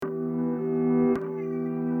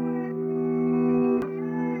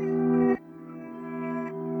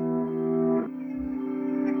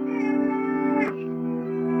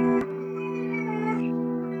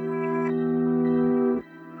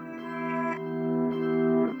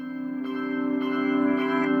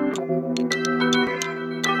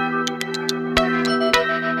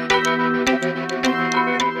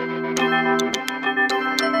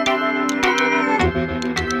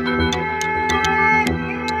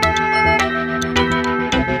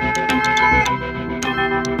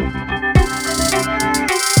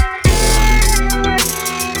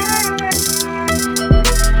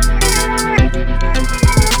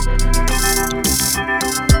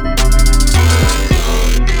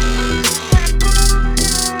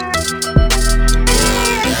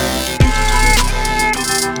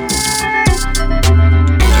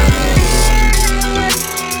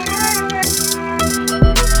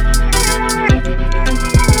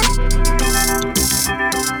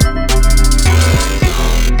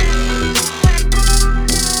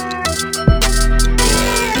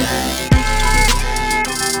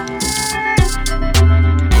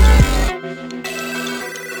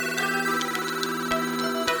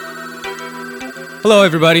Hello,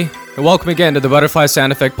 everybody, and welcome again to the Butterfly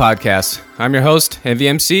Sound Effect Podcast. I'm your host,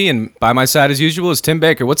 MVMC, and by my side, as usual, is Tim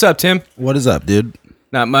Baker. What's up, Tim? What is up, dude?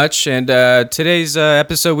 Not much, and today's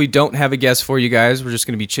episode, we don't have a guest for you guys. We're just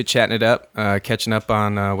going to be chit-chatting it up, catching up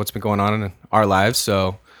on what's been going on in our lives,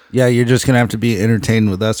 so... Yeah, you're just going to have to be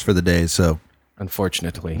entertained with us for the day, so...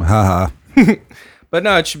 Unfortunately. Haha. But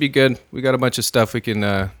no, it should be good. We got a bunch of stuff we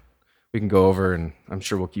can go over, and I'm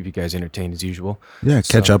sure we'll keep you guys entertained as usual. Yeah,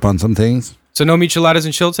 catch up on some things. So no micheladas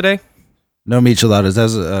and chill today? No micheladas. That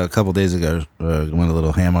was a couple days ago. Went a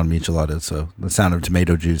little ham on micheladas, so the sound of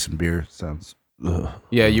tomato juice and beer sounds... Ugh.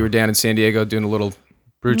 Yeah, you were down in San Diego doing a little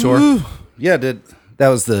brew tour? Woo. Yeah, dude. That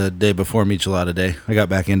was the day before michelada day. I got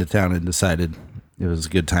back into town and decided it was a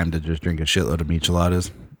good time to just drink a shitload of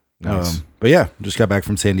micheladas. Nice. But yeah, just got back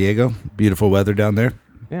from San Diego. Beautiful weather down there.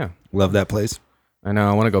 Yeah. Love that place. I know.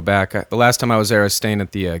 I want to go back. The last time I was there, I was staying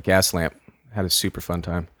at the Gas Lamp. Had a super fun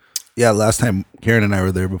time. Yeah, last time Karen and I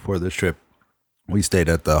were there before this trip, we stayed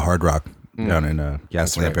at the Hard Rock down in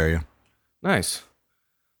Gas Lamp area. Nice.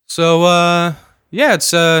 So, yeah,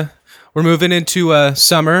 it's we're moving into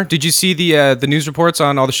summer. Did you see the news reports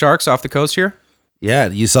on all the sharks off the coast here? Yeah,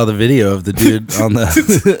 you saw the video of the dude on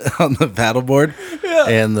the on the paddleboard,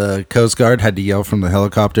 and the Coast Guard had to yell from the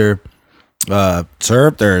helicopter,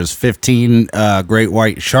 "Sir, there's 15 great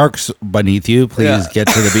white sharks beneath you. Please get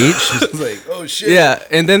to the beach." It's like, oh shit. Yeah,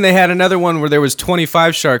 and then they had another one where there was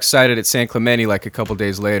 25 sharks sighted at San Clemente like a couple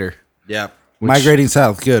days later. Yeah, migrating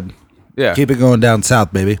south. Good. Yeah, keep it going down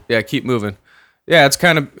south, baby. Yeah, keep moving. Yeah, it's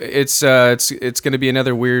kind of it's going to be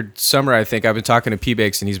another weird summer. I think I've been talking to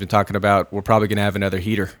P-Bakes and he's been talking about we're probably going to have another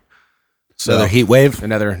heater. So another heat wave,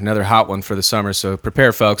 another hot one for the summer. So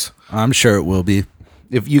prepare, folks. I'm sure it will be.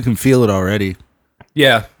 If you can feel it already.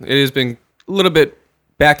 Yeah, it has been a little bit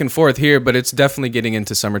back and forth here, but it's definitely getting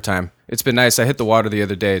into summertime. It's been nice. I hit the water the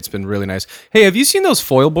other day. It's been really nice. Hey, have you seen those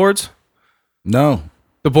foil boards? No.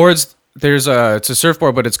 The boards, it's a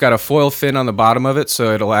surfboard, but it's got a foil fin on the bottom of it,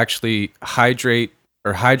 so it'll actually hydrate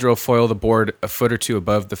or hydrofoil the board a foot or two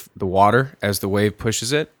above the water as the wave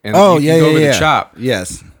pushes it. And you can go over the chop.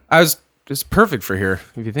 Yes. It's perfect for here,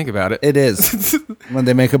 if you think about it. It is. When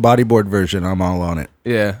they make a bodyboard version, I'm all on it.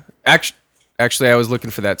 Yeah. Actually, I was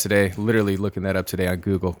looking for that today. Literally looking that up today on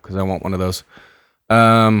Google because I want one of those.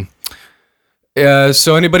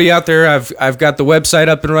 So anybody out there, I've got the website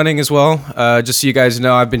up and running as well. Just so you guys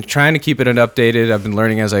know, I've been trying to keep it updated. I've been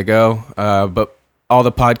learning as I go. But all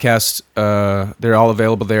the podcasts, they're all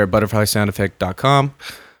available there at butterflysoundeffect.com.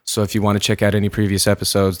 So if you want to check out any previous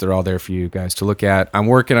episodes, they're all there for you guys to look at. I'm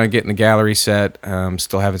working on getting the gallery set.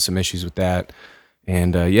 Still having some issues with that.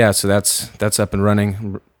 And yeah, so that's up and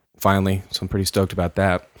running finally. So I'm pretty stoked about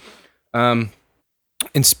that. And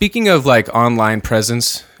speaking of like online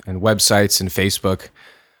presence and websites and Facebook,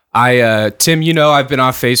 Tim, I've been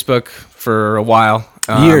off Facebook for a while.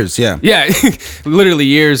 Years, yeah. Yeah, literally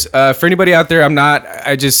years. For anybody out there, I'm not.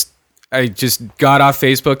 I just got off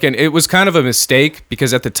Facebook, and it was kind of a mistake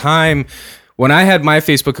because at the time when I had my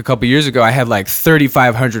Facebook a couple years ago, I had like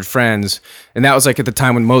 3,500 friends, and that was like at the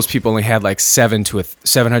time when most people only had like 700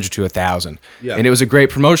 to 1,000. Yeah. And it was a great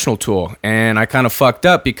promotional tool, and I kind of fucked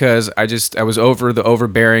up because I was over the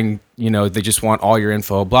overbearing, they just want all your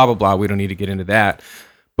info, blah, blah, blah. We don't need to get into that.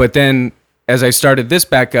 But then as I started this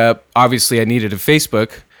back up, obviously I needed a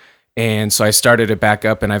Facebook. And so I started it back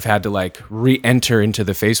up, and I've had to like re-enter into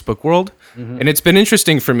the Facebook world. Mm-hmm. And it's been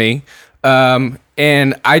interesting for me. And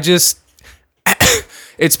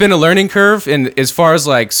it's been a learning curve. And as far as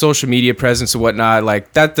like social media presence and whatnot,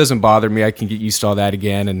 like that doesn't bother me. I can get used to all that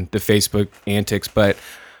again and the Facebook antics. But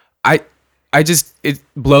it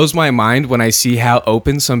blows my mind when I see how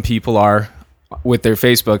open some people are with their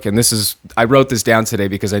Facebook. And I wrote this down today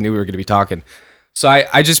because I knew we were going to be talking. So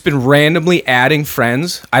I just been randomly adding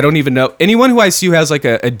friends. I don't even know anyone who I see who has like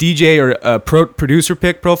a DJ or a producer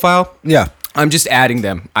pick profile. Yeah. I'm just adding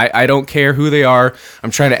them. I don't care who they are.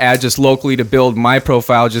 I'm trying to add just locally to build my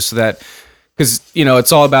profile just so that, because,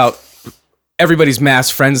 it's all about everybody's mass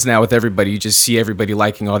friends now with everybody. You just see everybody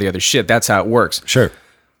liking all the other shit. That's how it works. Sure.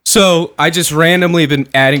 So I just randomly been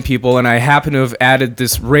adding people, and I happen to have added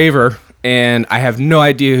this raver, and I have no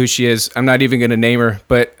idea who she is. I'm not even going to name her,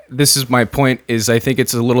 but this is my point, is I think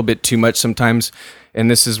it's a little bit too much sometimes,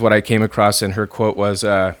 and this is what I came across, and her quote was,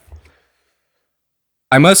 I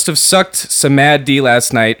must have sucked some Mad D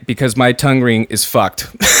last night because my tongue ring is fucked.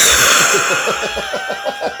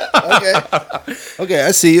 Okay,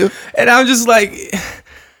 I see you. And I'm just like,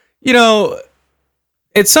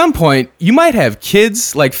 at some point you might have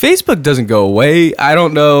kids. Like Facebook doesn't go away. I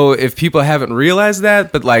don't know if people haven't realized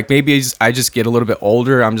that, but like maybe I just get a little bit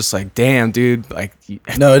older. I'm just like, damn, dude. Like,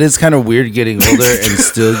 No, it is kind of weird getting older and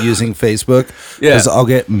still using Facebook. Yeah. Because I'll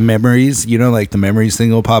get memories, like the memories thing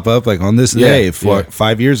will pop up like on this day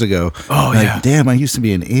 5 years ago. Oh, like, yeah. damn, I used to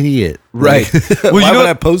be an idiot. Right. Like, Well, why would what-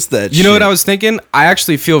 I post that You know shit? what I was thinking? I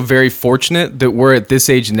actually feel very fortunate that we're at this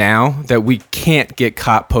age now that we can't get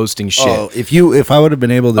caught posting shit. Oh, if I would have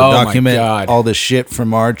been able to Oh my document God. all the shit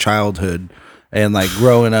from our childhood and like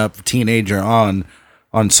growing up teenager on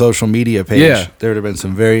social media page, Yeah. there would have been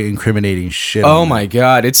some very incriminating shit. Oh on my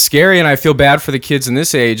God, it's scary, and I feel bad for the kids in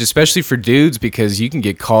this age, especially for dudes, because you can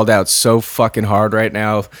get called out so fucking hard right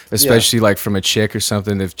now, especially like from a chick or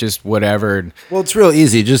something, if just whatever. there. Well, it's real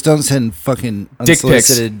easy. Just don't send fucking Dick pics,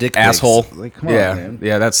 unsolicited dick pics. asshole. Like, come on, yeah, man.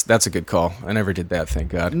 yeah, that's a good call. I never did that, thank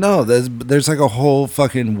God. No, there's like a whole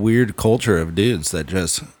fucking weird culture of dudes that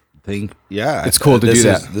just think, It's cool to this do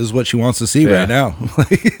is- that. This is what she wants to see Yeah. right now.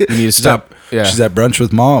 You need to stop. Yeah, She's at brunch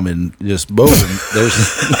with mom and just boom. There's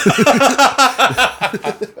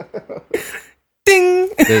ding.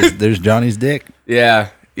 there's Johnny's dick. Yeah,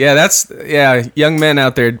 young men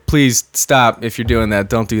out there, please stop if you're doing that.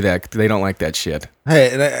 Don't do that. They don't like that shit.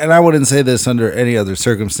 Hey, and I wouldn't say this under any other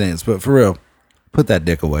circumstance, but for real, put that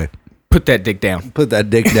dick away. Put that dick down. Put that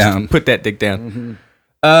dick down. Put that dick down.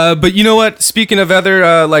 But you know what? Speaking of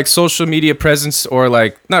other like social media presence, or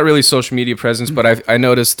like not really social media presence, but I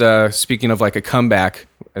noticed speaking of like a comeback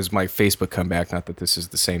as my Facebook comeback. Not that this is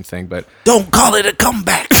the same thing, but Don't call it a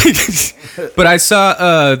comeback. but I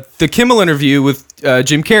saw the Kimmel interview with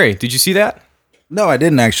Jim Carrey. Did you see that? No, I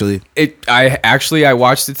didn't actually. I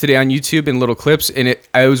watched it today on YouTube in little clips, and it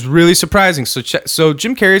was really surprising. So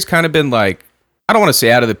Jim Carrey's kind of been like, I don't want to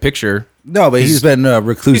say out of the picture. No, but he's been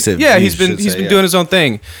reclusive. Yeah, you he's been should say, doing his own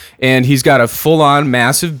thing, and he's got a full on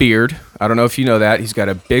massive beard. I don't know if you know that. He's got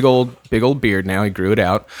a big old beard now. He grew it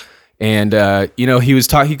out, and he was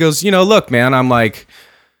talking. He goes, look, man, I'm like,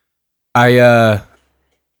 I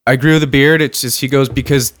grew the beard. It's just, he goes,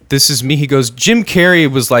 because this is me. He goes, Jim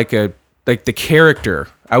Carrey was like the character.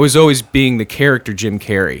 I was always being the character Jim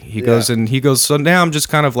Carrey. He goes, so now I'm just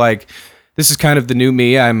kind of like, this is kind of the new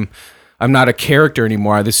me. I'm not a character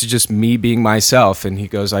anymore. This is just me being myself. And he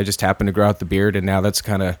goes, I just happened to grow out the beard, and now that's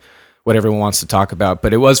kind of what everyone wants to talk about.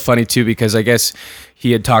 But it was funny too, because I guess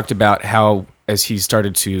he had talked about how as he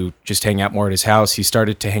started to just hang out more at his house, he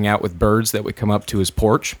started to hang out with birds that would come up to his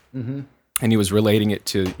porch. Mm-hmm. And he was relating it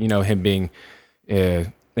to, him being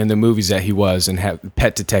in the movies that he was and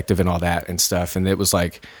Pet Detective and all that and stuff. And it was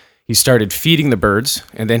like, he started feeding the birds,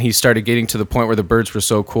 and then he started getting to the point where the birds were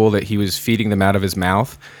so cool that he was feeding them out of his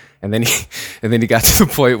mouth. And then he got to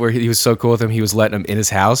the point where he was so cool with them, he was letting them in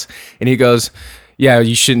his house. And he goes, yeah,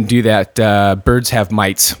 you shouldn't do that. Birds have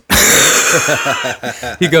mites.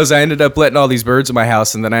 He goes, I ended up letting all these birds in my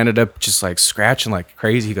house, and then I ended up just like scratching like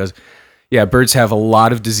crazy. He goes, yeah, birds have a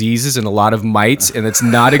lot of diseases and a lot of mites, and it's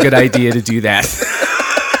not a good idea to do that.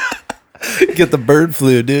 Get the bird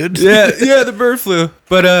flu, dude. yeah, the bird flu.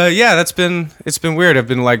 But it's been weird. I've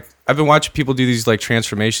been watching people do these like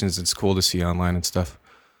transformations. It's cool to see online and stuff.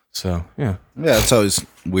 So yeah, it's always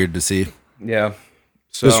weird to see. yeah.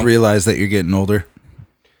 So Just realize that you're getting older.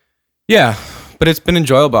 yeah, but it's been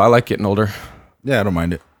enjoyable. I like getting older. Yeah, I don't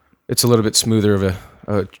mind it. It's a little bit smoother of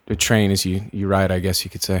a train as you ride, I guess you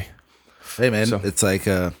could say. Hey, man, So- it's like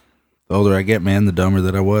the older I get, man, the dumber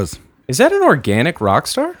that I was. Is that an organic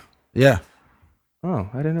Rockstar? Yeah. Oh,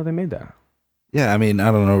 I didn't know they made that. Yeah, I mean,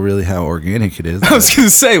 I don't know really how organic it is. I was gonna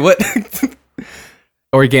say what.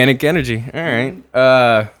 Organic energy. All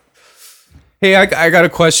right. Hey, I got a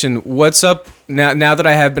question. What's up now that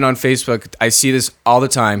I have been on Facebook? I see this all the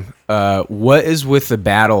time. What is with the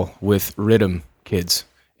battle with Rhythm kids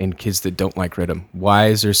and kids that don't like Rhythm? Why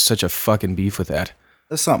is there such a fucking beef with that?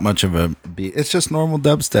 That's not much of a beat. It's just normal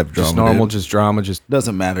dubstep drama. Just normal, dude. just drama, just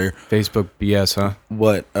Doesn't matter Facebook BS, huh?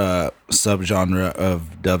 what subgenre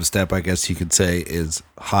of dubstep, I guess you could say, is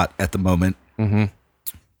hot at the moment. Mm-hmm.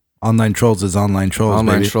 Online trolls is online trolls.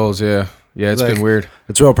 Online baby. trolls, yeah. Yeah, it's Like, been weird.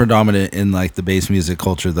 It's real predominant in like the bass music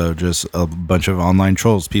culture, though. Just a bunch of online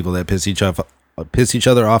trolls, people that piss each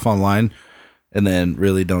other off online, and then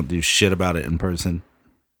really don't do shit about it in person.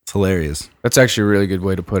 It's hilarious. That's actually a really good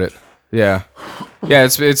way to put it. Yeah. Yeah,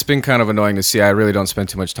 it's been kind of annoying to see. I really don't spend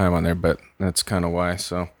too much time on there, but that's kind of why.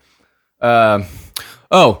 So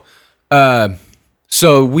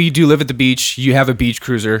so we do live at the beach. You have a beach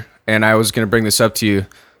cruiser, and I was going to bring this up to you.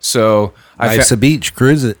 So Life's a beach,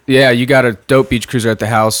 cruise it. yeah, you got a dope beach cruiser at the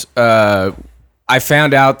house. I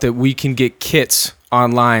found out that we can get kits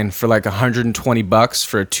online for like $120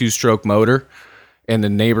 for a 2-stroke motor. and the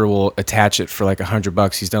neighbor will attach it for like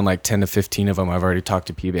 $100. He's done like 10 to 15 of them. I've already talked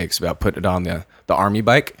to P-Bakes about putting it on the army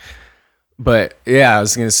bike. But yeah, I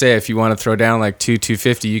was gonna say, if you want to throw down like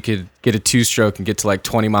 250, you could get a 2-stroke and get to like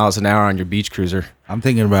 20 miles an hour on your beach cruiser. I'm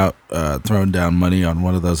thinking about throwing down money on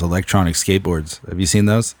one of those electronic skateboards. Have you seen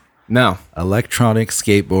those? No. Electronic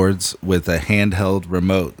skateboards with a handheld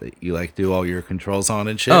remote that you like do all your controls on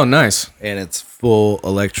and shit. Oh, nice. And it's full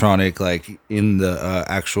electronic, like in the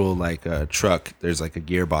actual like truck. There's like a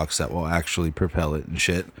gearbox that will actually propel it and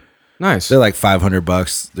shit. Nice. They're like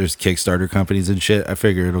 $500. There's Kickstarter companies and shit. I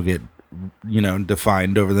figure it'll get,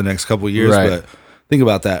 defined over the next couple of years. Right. But think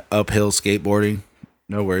about that uphill skateboarding.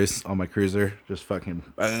 No worries on my cruiser. Just fucking.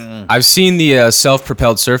 I've seen the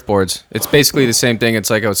self-propelled surfboards. It's basically the same thing. It's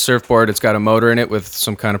like a surfboard. It's got a motor in it with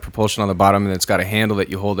some kind of propulsion on the bottom, and it's got a handle that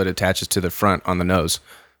you hold that attaches to the front on the nose,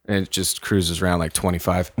 and it just cruises around like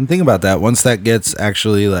 25. I'm thinking about that. Once that gets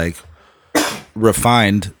actually like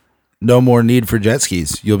refined, no more need for jet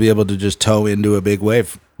skis. You'll be able to just tow into a big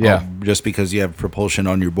wave. Yeah. Just because you have propulsion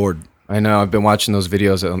on your board. I know. I've been watching those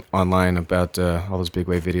videos online about all those big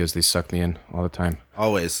wave videos. They suck me in all the time.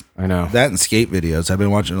 Always. I know. That and skate videos. I've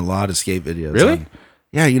been watching a lot of skate videos. Really?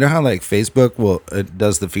 Yeah. You know how like Facebook it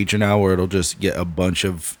does the feature now where it'll just get a bunch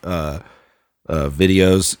of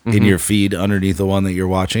videos in your feed underneath the one that you're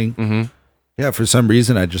watching. Mm-hmm. Yeah. For some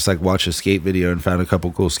reason, I just like watched a skate video and found a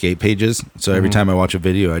couple cool skate pages. So every time I watch a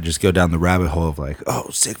video, I just go down the rabbit hole of like, oh,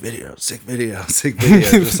 sick video, sick video, sick video.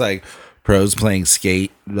 Just like pros playing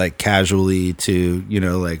skate like casually to,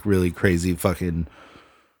 like really crazy fucking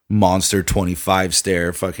monster 25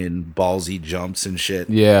 stair fucking ballsy jumps and shit.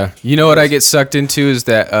 Yeah. You know what I get sucked into is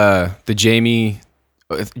that the Jamie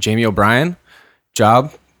O'Brien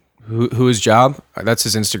job. Who is Job? That's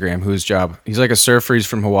his Instagram. Who is Job? He's like a surfer. He's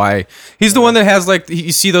from Hawaii. He's the one that has like,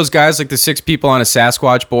 you see those guys like the 6 people on a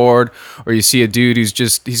Sasquatch board, or you see a dude who's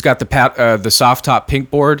he's got the soft top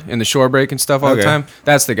pink board and the shore break and stuff all the time.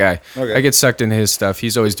 That's the guy. Okay. I get sucked into his stuff.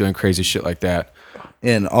 He's always doing crazy shit like that.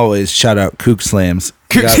 And always shout out Kook Slams.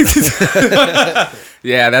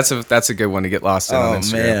 Yeah, that's a good one to get lost in on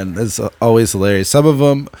Instagram. Man, that's always hilarious. Some of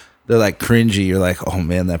them, they're like cringy. You're like, oh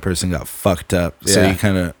man, that person got fucked up. Yeah. So you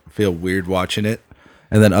kind of feel weird watching it.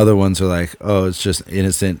 And then other ones are like, oh, it's just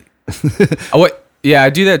innocent. Yeah, I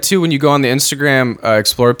do that too when you go on the Instagram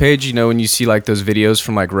Explore page, when you see like those videos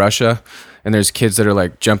from like Russia and there's kids that are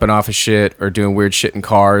like jumping off of shit or doing weird shit in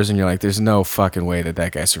cars, and you're like, there's no fucking way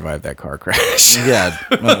that guy survived that car crash. Yeah.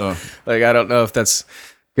 Like, I don't know if that's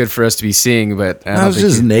good for us to be seeing, but that was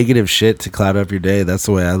just negative shit to cloud up your day. That's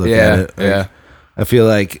the way I look at it. Yeah. I feel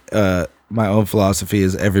like my own philosophy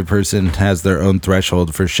is every person has their own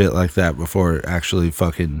threshold for shit like that before it actually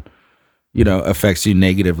fucking, affects you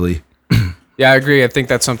negatively. Yeah, I agree. I think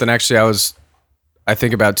that's something actually I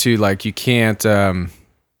think about too. Like you can't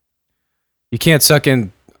suck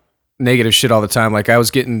in negative shit all the time. Like I was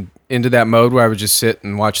getting into that mode where I would just sit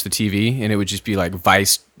and watch the TV and it would just be like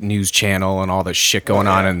Vice News Channel and all the shit going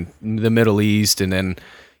on in the Middle East. And then,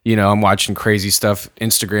 I'm watching crazy stuff,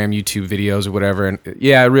 Instagram, YouTube videos or whatever. And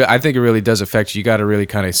yeah, I think it really does affect you. You got to really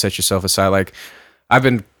kind of set yourself aside. Like I've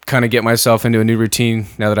been kind of getting myself into a new routine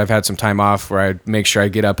now that I've had some time off where I make sure I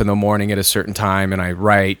get up in the morning at a certain time and I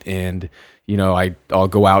write and, I'll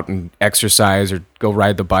go out and exercise or go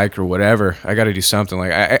ride the bike or whatever. I got to do something.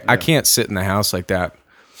 Like I can't sit in the house like that.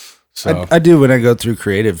 So I do when I go through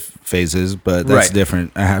creative phases, but that's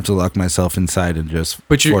different. I have to lock myself inside and just.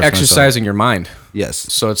 But you're exercising your mind. Yes.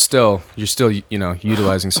 So you're still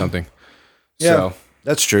utilizing something. Yeah, so,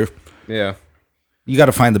 that's true. Yeah. You got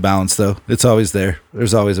to find the balance though. It's always there.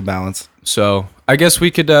 There's always a balance. So I guess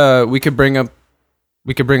we could bring up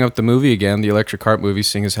the movie again, the Electric Heart movie,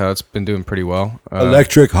 seeing as how it's been doing pretty well.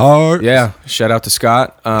 Electric Heart. Yeah. Shout out to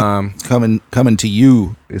Scott. It's coming to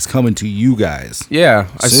you. It's coming to you guys. Yeah.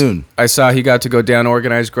 Soon. I saw he got to go down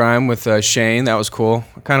Organized Grime with Shane. That was cool.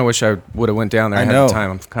 I kind of wish I would have went down there. I had the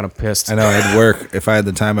time. I'm kind of pissed. I know. I had work. If I had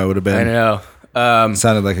the time, I would have been. I know.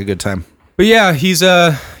 Sounded like a good time. But yeah, he's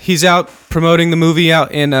out promoting the movie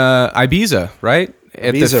out in Ibiza, right?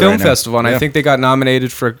 At the film festival, and I think they got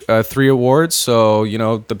nominated for 3 awards. So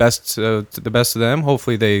the best of them.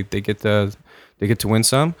 Hopefully they get to win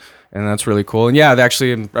some, and that's really cool. And yeah,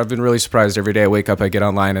 I've been really surprised every day I wake up, I get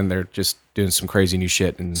online, and they're just doing some crazy new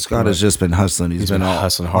shit. And Scott has just been hustling. He's been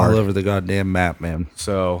hustling hard all over the goddamn map, man.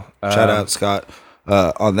 So shout out Scott.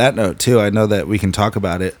 On that note, too, I know that we can talk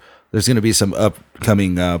about it. There's going to be some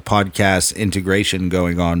upcoming podcast integration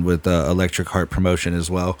going on with Electric Heart promotion as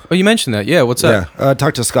well. Oh, you mentioned that. Yeah, what's up? Yeah,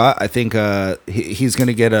 talk to Scott. I think he's going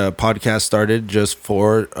to get a podcast started just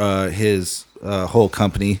for his whole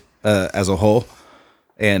company as a whole.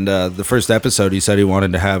 And the first episode, he said he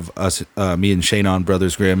wanted to have us, me and Shane on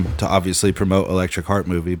Brothers Grimm to obviously promote Electric Heart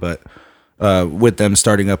Movie, but with them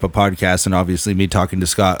starting up a podcast and obviously me talking to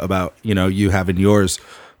Scott about, you having yours,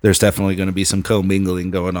 there's definitely going to be some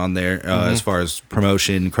co-mingling going on there as far as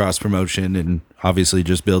promotion, cross-promotion, and obviously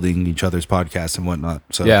just building each other's podcasts and whatnot.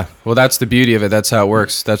 So yeah, well, that's the beauty of it. That's how it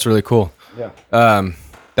works. That's really cool. Yeah.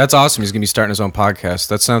 That's awesome. He's going to be starting his own podcast.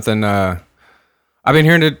 That's something I've been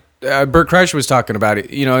hearing it. Bert Kreischer was talking about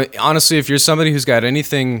it. Honestly, if you're somebody who's got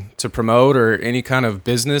anything to promote or any kind of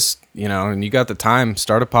business, and you got the time,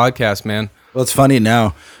 start a podcast, man. Well, it's funny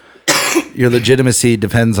now. Your legitimacy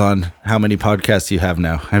depends on how many podcasts you have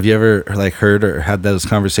now. Have you ever heard or had those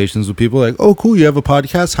conversations with people like, "Oh, cool, you have a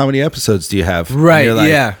podcast? How many episodes do you have?" Right. And you're like,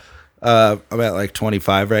 yeah. I'm at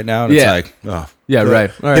 25 right now, and Yeah. it's like, oh, Yeah.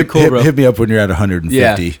 Right. All right. Cool, bro. hit me up when you're at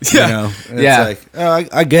 150. Yeah. And Yeah. It's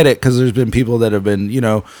like, I get it, because there's been people that have been,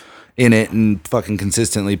 in it and fucking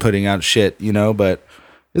consistently putting out shit, but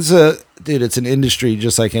it's an industry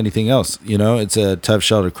just like anything else. It's a tough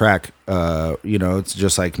shell to crack. It's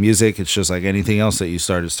just like music. It's just like anything else that you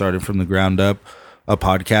started from the ground up. A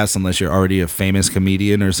podcast, unless you're already a famous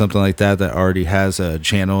comedian or something like that already has a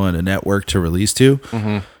channel and a network to release to.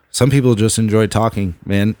 Mm-hmm. Some people just enjoy talking,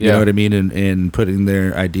 man. You know what I mean? And putting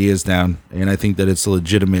their ideas down. And I think that it's a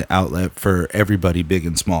legitimate outlet for everybody, big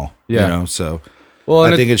and small. Yeah. So Well,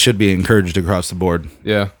 I think it should be encouraged across the board.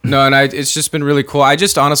 Yeah. No, and it's just been really cool. I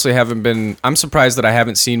just honestly I'm surprised that I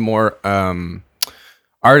haven't seen more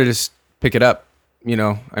artists pick it up.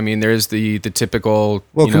 There's the typical.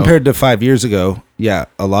 Well, compared to 5 years ago, yeah,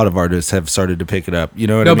 a lot of artists have started to pick it up. You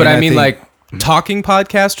know what I mean? No, but I mean like talking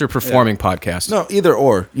podcast or performing podcast? No, either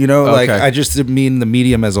or. I just mean the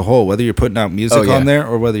medium as a whole. Whether you're putting out music on there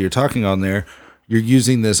or whether you're talking on there, you're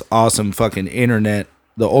using this awesome fucking internet,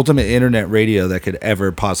 the ultimate internet radio that could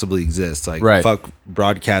ever possibly exist. Fuck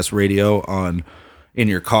broadcast radio in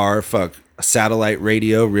your car. Fuck satellite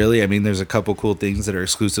radio. Really, I mean, there's a couple cool things that are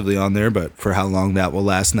exclusively on there, but for how long that will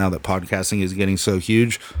last now that podcasting is getting so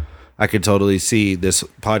huge, I could totally see this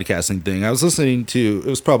podcasting thing. I was listening to, it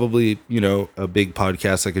was probably, a big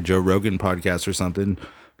podcast like a Joe Rogan podcast or something,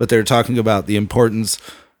 but they're talking about the importance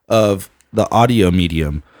of the audio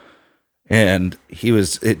medium. And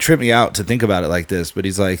it tripped me out to think about it like this, but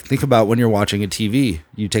he's like, think about when you're watching a TV,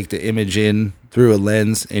 you take the image in through a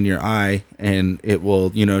lens in your eye and it will,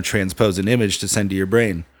 transpose an image to send to your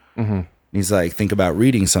brain. Mm-hmm. He's like, think about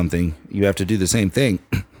reading something. You have to do the same thing.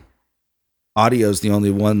 Audio is the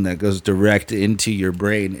only one that goes direct into your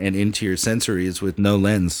brain and into your sensories with no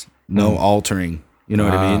lens, no altering. You know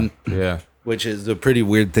what I mean? Yeah. Which is a pretty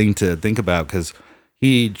weird thing to think about, because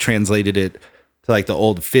he translated it to like the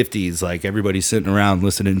old 50s, like everybody's sitting around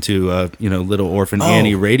listening to Little Orphan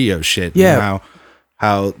Annie radio shit. Yeah. And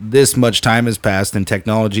how this much time has passed and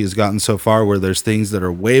technology has gotten so far where there's things that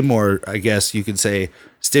are way more, I guess you could say,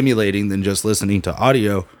 stimulating than just listening to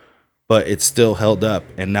audio, but it's still held up.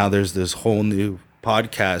 And now there's this whole new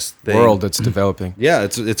podcast thing. World that's developing. Yeah,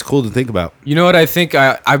 it's cool to think about. You know what I think?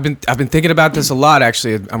 I've been thinking about this a lot,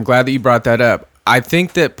 actually. I'm glad that you brought that up. I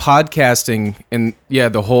think that podcasting and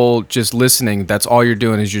the whole just listening, that's all you're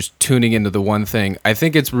doing is just tuning into the one thing. I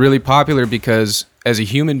think it's really popular because as a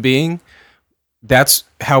human being, that's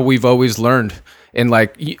how we've always learned. And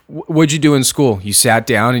what'd you do in school? You sat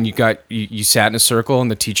down and you sat in a circle and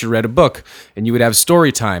the teacher read a book and you would have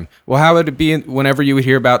story time. Well, how would it be whenever you would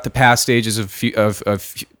hear about the past stages of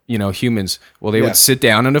humans? Well, they would sit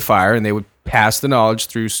down in a fire and they would pass the knowledge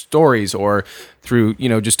through stories or through,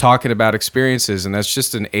 just talking about experiences. And that's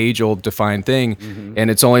just an age-old defined thing. Mm-hmm. And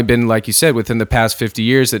it's only been, like you said, within the past 50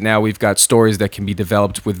 years that now we've got stories that can be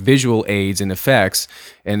developed with visual aids and effects.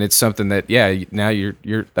 And it's something that, now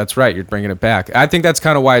you're that's right, you're bringing it back. I think that's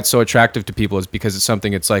kind of why it's so attractive to people, is because it's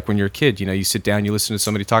something, it's like when you're a kid, you sit down, you listen to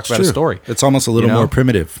somebody talk about a story. It's almost a little more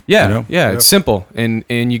primitive. Yeah, it's simple. And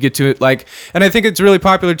you get to it and I think it's really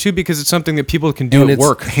popular too because it's something that people can do at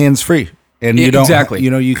work. Hands-free. And you don't, exactly.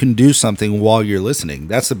 You can do something while you're listening.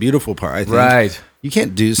 That's the beautiful part, I think. Right. You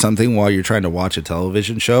can't do something while you're trying to watch a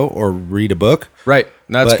television show or read a book. Right.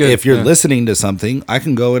 That's good. If you're listening to something, I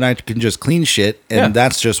can go and I can just clean shit. And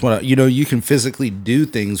that's just what, you can physically do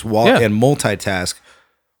things while and multitask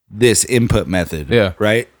this input method. Yeah.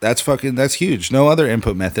 Right? That's huge. No other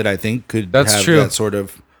input method, I think, could have that sort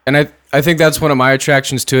of. And I think that's one of my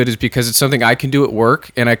attractions to it, is because it's something I can do at work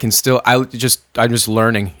and I can still, I'm just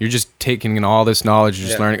learning. You're just taking in all this knowledge, you're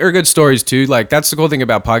just learning. Or good stories too. That's the cool thing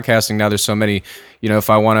about podcasting. Now there's so many, if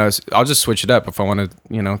I want to, I'll just switch it up. If I want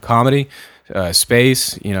to, comedy,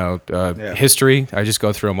 space, history, I just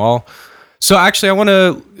go through them all. So actually I want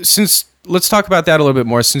to, since let's talk about that a little bit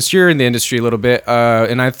more, since you're in the industry a little bit,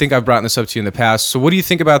 and I think I've brought this up to you in the past. So, what do you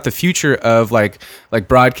think about the future of like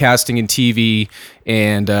broadcasting and TV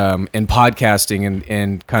and podcasting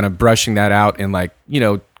and kind of brushing that out in like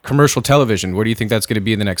commercial television? Where do you think that's going to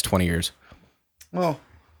be in the next 20 years? Well,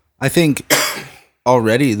 I think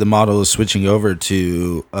already the model is switching over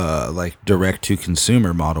to like direct to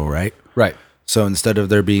consumer model, right? Right. So instead of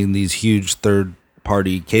there being these huge third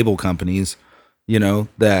party cable companies,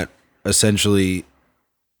 that essentially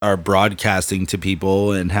are broadcasting to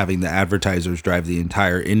people and having the advertisers drive the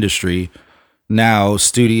entire industry, now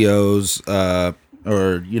studios or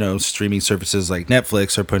streaming services like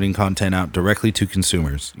Netflix are putting content out directly to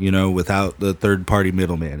consumers, without the third party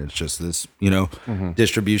middleman. It's just this,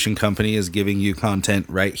 distribution company is giving you content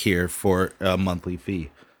right here for a monthly fee.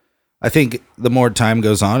 I think the more time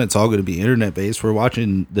goes on, it's all going to be internet based. We're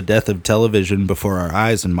watching the death of television before our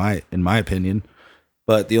eyes, in my opinion.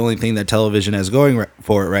 But the only thing that television has going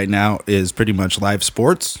for it right now is pretty much live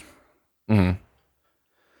sports. Mm-hmm.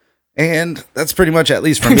 And that's pretty much, at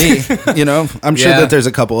least for me, I'm sure that there's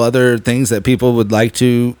a couple other things that people would like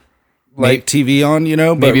to like TV on,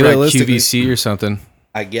 but maybe like QVC or something.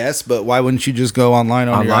 I guess, but why wouldn't you just go online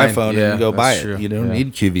your iPhone and go buy it? True. You don't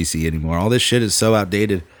need QVC anymore. All this shit is so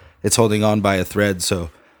outdated. It's holding on by a thread. So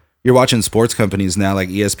you're watching sports companies now like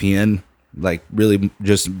ESPN, like really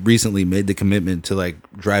just recently made the commitment to like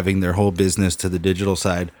driving their whole business to the digital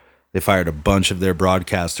side. They fired a bunch of their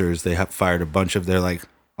broadcasters. They have fired a bunch of their like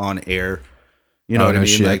on air, what I mean?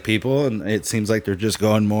 Shit. Like people. And it seems like they're just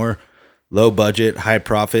going more low budget, high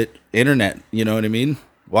profit internet. You know what I mean?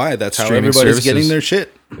 Why? That's how everybody's services. Getting their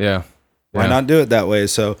shit. Yeah. Why not do it that way?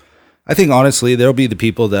 So I think honestly, there'll be the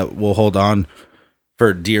people that will hold on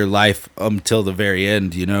for dear life until the very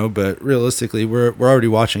end, but realistically, we're already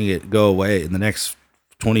watching it go away in the next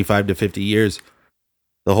 25 to 50 years.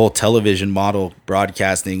 The whole television model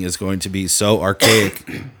broadcasting is going to be so archaic,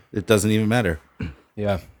 it doesn't even matter.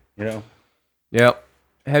 Yeah. Yeah.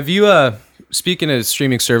 Have you, speaking of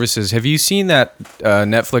streaming services, have you seen that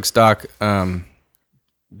Netflix doc,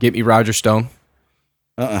 Get Me Roger Stone?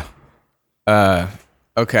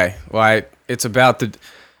 Okay. Well, it's about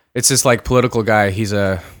it's this like political guy. He's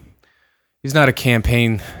not a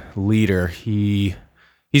campaign leader. He's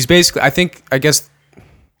basically, I guess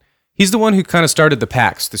he's the one who kind of started the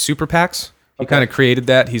PACs, the super PACs. He kind of created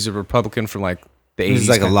that. He's a Republican from like the 80s. He's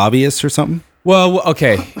like a lobbyist or something? Well,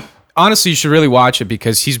 okay. Honestly, you should really watch it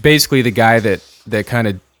because he's basically the guy that kind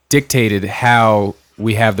of dictated how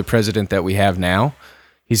we have the president that we have now.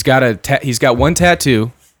 He's got one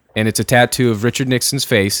tattoo, and it's a tattoo of Richard Nixon's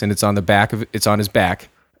face, and it's on his back,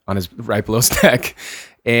 on his right below his neck.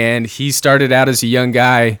 And he started out as a young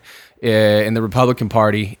guy in the Republican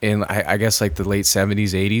Party in, I guess, like the late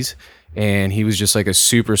 70s, 80s. And he was just like a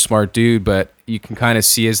super smart dude, but you can kind of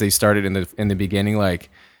see as they started in the beginning,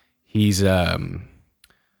 like he's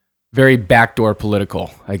very backdoor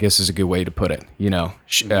political, I guess is a good way to put it.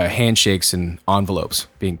 Handshakes and envelopes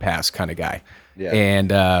being passed kind of guy. Yeah.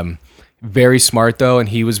 And very smart though, and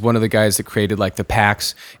he was one of the guys that created like the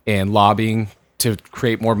PACs and lobbying to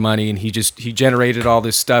create more money, and he generated all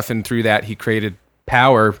this stuff, and through that he created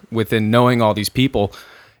power within knowing all these people.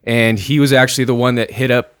 And he was actually the one that hit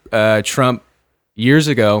up Trump years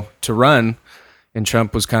ago to run, and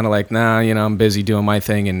Trump was kind of like, nah, I'm busy doing my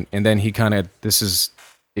thing. And then he kind of,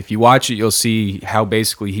 if you watch it, you'll see how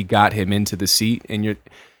basically he got him into the seat. And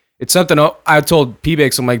it's something I told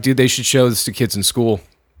P-Bakes, I'm like, dude, they should show this to kids in school.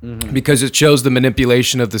 Mm-hmm. Because it shows the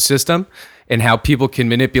manipulation of the system and how people can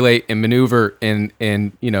manipulate and maneuver and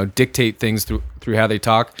dictate things through how they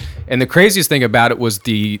talk. And the craziest thing about it was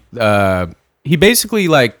he basically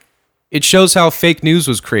it shows how fake news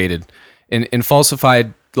was created and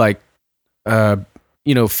falsified,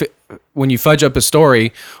 when you fudge up a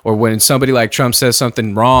story, or when somebody like Trump says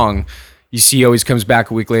something wrong, you see he always comes back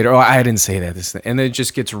a week later, oh, I didn't say that, and then it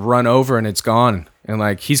just gets run over and it's gone.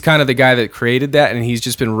 And he's kind of the guy that created that, and he's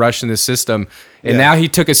just been rushing the system. And now he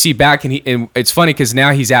took a seat back, and it's funny because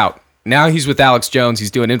now he's out. Now he's with Alex Jones.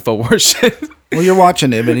 He's doing InfoWars shit. Well, you're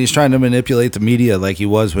watching him, and he's trying to manipulate the media like he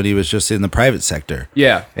was when he was just in the private sector.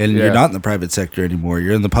 Yeah. And you're not in the private sector anymore.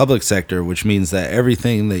 You're in the public sector, which means that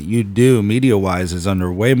everything that you do media-wise is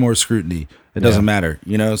under way more scrutiny. It doesn't matter,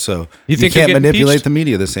 so you can't manipulate the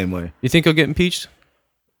media the same way. You think he'll get impeached?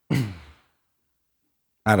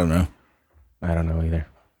 I don't know. I don't know either.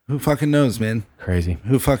 Who fucking knows, man? Crazy.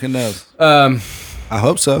 Who fucking knows? I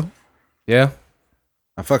hope so. Yeah.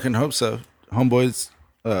 I fucking hope so. Homeboys.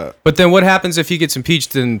 But then what happens if he gets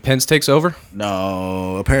impeached and Pence takes over?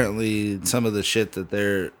 No. Apparently some of the shit that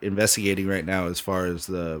they're investigating right now as far as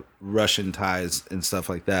the Russian ties and stuff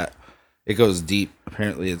like that it goes deep.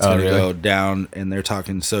 Apparently, it's Oh, going to really? go down, and they're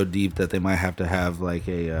talking so deep that they might have to have like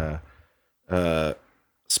a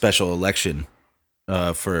special election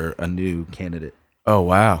for a new candidate. Oh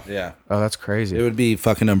wow. Yeah, Oh, that's crazy. it would be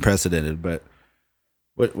fucking unprecedented. But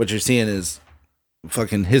what you're seeing is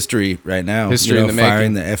fucking history right now. History in the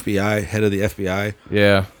firing making. the FBI, head of the FBI.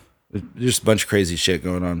 Yeah. There's just a bunch of crazy shit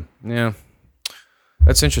going on. Yeah.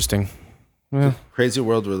 That's interesting. Yeah. Crazy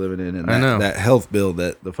world we're living in, and I know. that health bill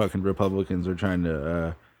that the fucking Republicans are trying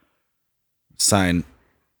to sign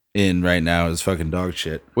in right now is fucking dog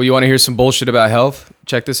shit. Well, you want to hear some bullshit about health?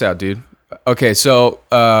 Check this out, dude. Okay, so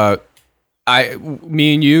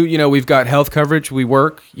me and you, we've got health coverage. We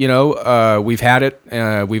work, we've had it.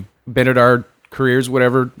 We've been at our careers,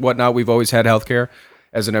 whatnot. We've always had health care.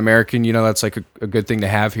 As an American, that's like a good thing to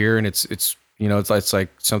have here, and it's like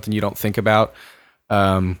something you don't think about.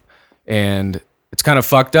 And it's kind of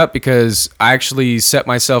fucked up because I actually set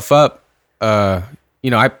myself up. I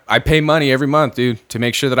pay money every month, dude, to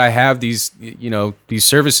make sure that I have these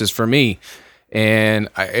services for me. And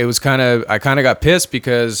I kind of got pissed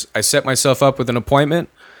because I set myself up with an appointment,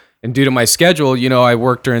 and due to my schedule, I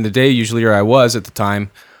work during the day usually, or I was at the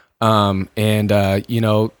time. I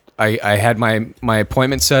had my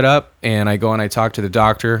appointment set up, and I go and I talk to the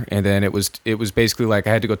doctor, and then it was basically like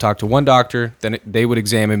I had to go talk to one doctor, then they would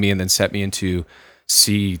examine me and then set me into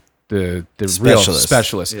see the real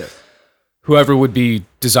specialist. Yeah. Whoever would be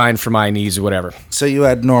designed for my needs or whatever. So you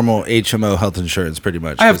had normal HMO health insurance, pretty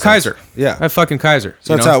much. I have Kaiser. Yeah, I have fucking Kaiser.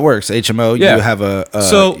 so that's how it works. HMO, Yeah. you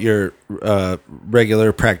have your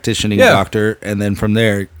regular practicing Yeah. doctor, and then from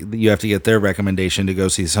there you have to get their recommendation to go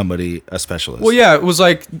see somebody, a specialist. Well, yeah, it was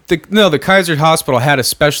like the Kaiser Hospital had a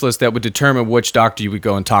specialist that would determine which doctor you would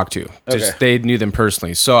go and talk to. Just they knew them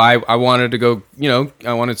personally. So I wanted to go,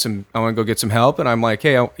 I want to go get some help, and I'm like,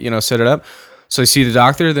 hey, set it up. So I see the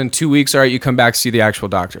doctor, then 2 weeks. All right, you come back, see the actual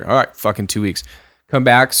doctor. All right, fucking 2 weeks. Come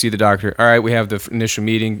back, see the doctor. All right, we have the initial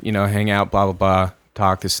meeting, hang out, blah, blah, blah,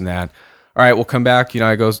 talk, this and that. All right, we'll come back.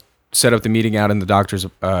 I go set up the meeting out in the doctor's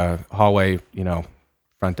hallway,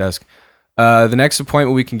 front desk. The next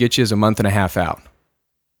appointment we can get you is a month and a half out.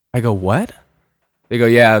 I go, what? They go,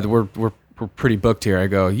 yeah, we're pretty booked here. I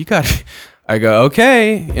go, I go,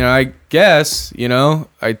 okay, I guess, and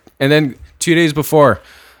then 2 days before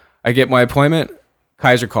I get my appointment,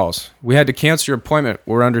 Kaiser calls. We had to cancel your appointment.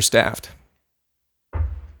 We're understaffed.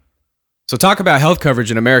 So talk about health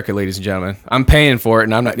coverage in America, ladies and gentlemen. I'm paying for it,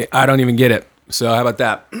 and I don't even get it. So how about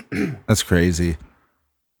that? That's crazy.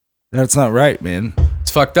 That's not right, man.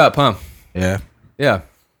 It's fucked up, huh? Yeah. Yeah,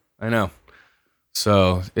 I know.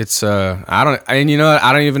 So it's I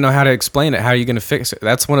don't even know how to explain it. How are you going to fix it?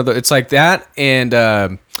 That's one of the. It's like that, and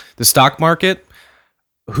the stock market.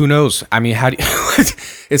 Who knows? I mean, how do you,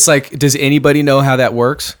 it's like, does anybody know how that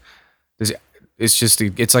works?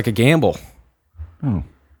 It's like a gamble. Oh.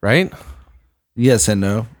 Right? Yes and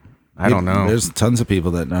no. I don't know. There's tons of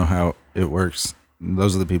people that know how it works. And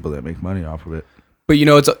those are the people that make money off of it. But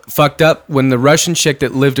it's fucked up when the Russian chick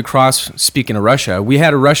that lived across, speaking of Russia, we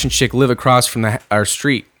had a Russian chick live across from our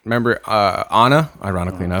street. Remember Anna,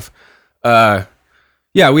 ironically enough.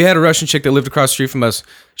 Yeah, we had a Russian chick that lived across the street from us.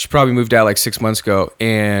 She probably moved out like 6 months ago.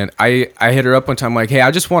 And I hit her up one time like, hey,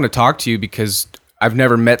 I just want to talk to you because I've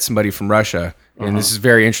never met somebody from Russia. And this is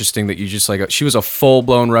very interesting that you just she was a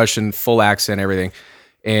full-blown Russian, full accent, everything.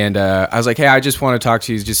 And I was like, hey, I just want to talk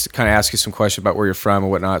to you, just to kind of ask you some questions about where you're from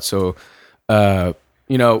and whatnot. So, I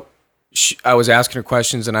was asking her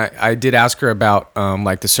questions, and I did ask her about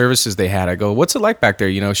like the services they had. I go, what's it like back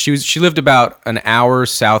there? She lived about an hour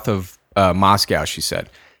south of Moscow, she said.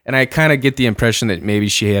 And I kind of get the impression that maybe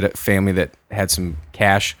she had a family that had some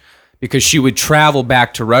cash because she would travel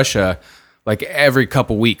back to Russia like every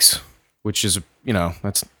couple weeks, which is,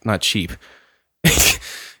 that's not cheap.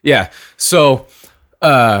 Yeah. So,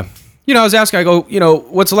 I was asking, I go,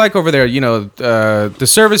 what's it like over there? The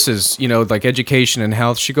services, like education and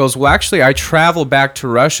health. She goes, well, actually, I travel back to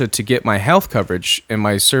Russia to get my health coverage and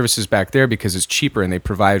my services back there because it's cheaper and they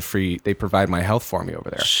provide my health for me over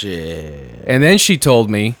there. Shit. And then she told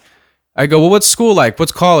me, I go, well, what's school like?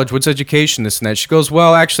 What's college? What's education? This and that. She goes,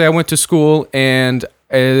 well, actually, I went to school and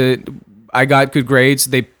I got good grades.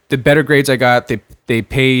 The better grades I got, they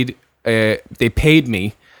paid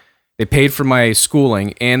me. They paid for my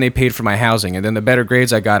schooling and they paid for my housing. And then the better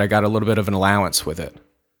grades I got a little bit of an allowance with it.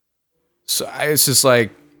 So it's just like,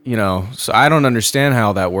 so I don't understand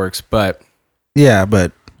how that works, but. Yeah,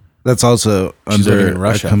 but that's also She's living in under a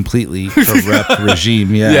Russia. completely corrupt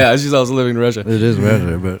regime. Yeah. Yeah, she's also living in Russia. It is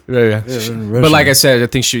Russia, but. Yeah. Russia. But like I said, I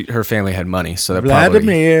think her family had money. So that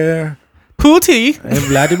Vladimir Putin. And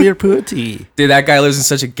Vladimir Putin. Dude, that guy lives in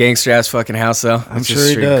such a gangster ass fucking house, though. I'm sure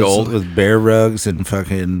he does. Gold. With bear rugs and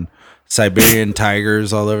fucking Siberian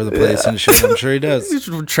tigers all over the place and shit. I'm sure he does. He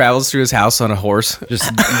just travels through his house on a horse.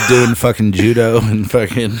 Just doing fucking judo and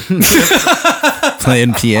fucking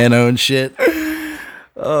playing piano and shit.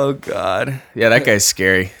 Oh God, yeah, that guy's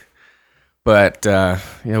scary. But what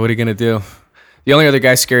are you gonna do? The only other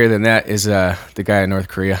guy scarier than that is the guy in North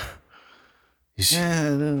Korea. Is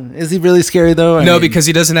he really scary though? No, because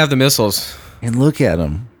he doesn't have the missiles. And look at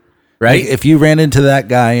him. Right? Like, if you ran into that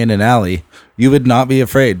guy in an alley, you would not be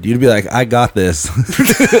afraid. You'd be like, I got this.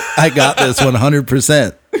 I got this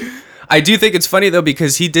 100%. I do think it's funny, though,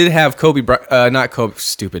 because he did have not Kobe,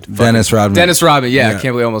 stupid. Dennis Rodman. Dennis Rodman, yeah, I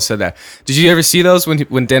can't believe I almost said that. Did you ever see those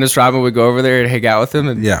when Dennis Rodman would go over there and hang out with him?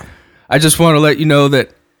 And Yeah. I just want to let you know that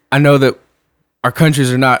I know that our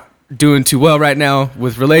countries are not doing too well right now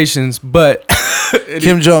with relations, but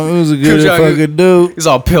Kim Jong-un's a good fucking dude. He's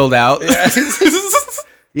all pilled out.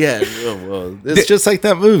 Yeah, well, it's just like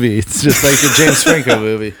that movie. It's just like the James Franco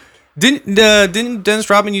movie. Didn't Dennis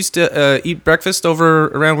Rodman used to eat breakfast over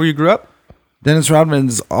around where you grew up? Dennis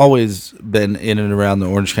Rodman's always been in and around the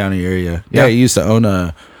Orange County area. Yeah, Yeah. he used to own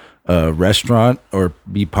a restaurant or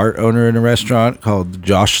be part owner in a restaurant called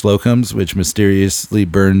Josh Slocum's, which mysteriously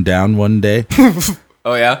burned down one day.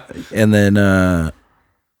 Oh, yeah? And then, I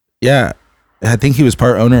think he was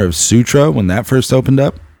part owner of Sutra when that first opened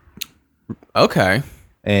up. Okay.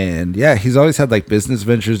 And yeah, he's always had like business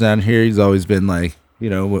ventures down here. He's always been like,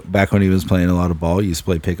 back when he was playing a lot of ball, he used to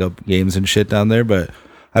play pickup games and shit down there. But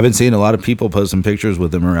I've been seeing a lot of people posting pictures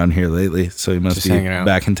with him around here lately. So he must Just be hanging out.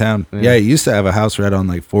 back in town. Yeah, he used to have a house right on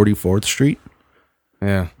like 44th Street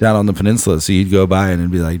Yeah. down on the peninsula. So you'd go by and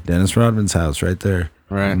it'd be like Dennis Rodman's house right there.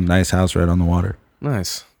 Right. Nice house right on the water.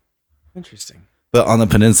 Nice. Interesting. But on the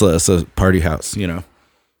peninsula, it's a party house,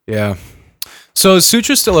 Yeah. So is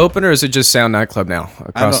Sutra still open, or is it just Sound Nightclub now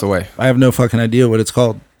across the way? I have no fucking idea what it's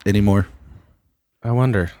called anymore. I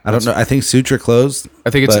wonder. I don't know. I think Sutra closed.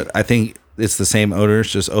 I think I think it's the same owners,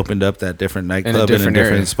 just opened up that different nightclub in a different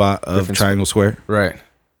different area. spot of Different Triangle Square. Right.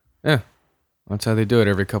 Yeah. That's how they do it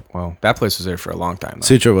every couple. Well, that place was there for a long time, though.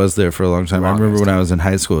 Sutra was there for a long time. I Long remember ass when I was in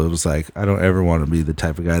high school, it was like, I don't ever want to be the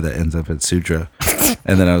type of guy that ends up at Sutra.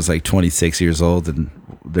 And then I was like 26 years old, and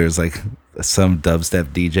there's like some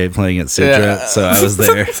dubstep DJ playing at Sutra. Yeah. So I was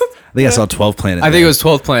there. I think I saw 12 Planet. I think it was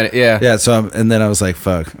 12th Planet. Yeah. Yeah. So and then I was like,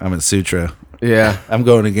 fuck, I'm at Sutra. Yeah. I'm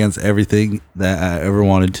going against everything that I ever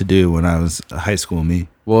wanted to do when I was a high school me.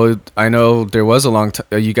 Well, I know there was a long time.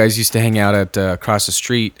 You guys used to hang out at across the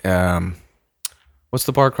street. What's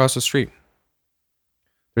the bar across the street?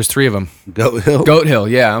 There's 3 of them. Goat Hill? Goat Hill.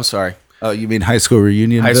 Yeah, I'm sorry. Oh, you mean High School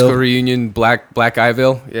Reunion? High School Reunion, Black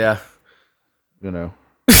Eyeville. Yeah. That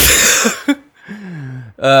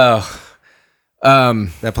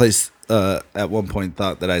place at one point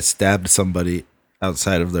thought that I stabbed somebody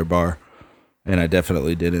outside of their bar, and I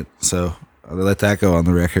definitely didn't. So I'll let that go on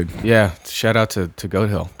the record. Yeah. Shout out to Goat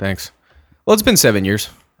Hill. Thanks. Well, it's been 7 years.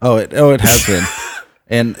 It has been.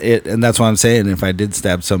 And that's why I'm saying if I did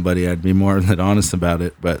stab somebody, I'd be more than honest about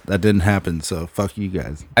it. But that didn't happen, so fuck you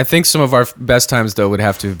guys. I think some of our best times, though, would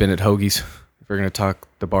have to have been at Hoagie's. If we're going to talk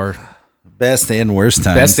the bar. Best and worst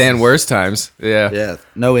times. Best and worst times. Yeah. Yeah,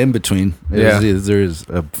 no in between. Yeah. There's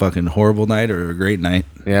a fucking horrible night or a great night.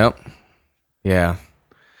 Yeah. Yeah.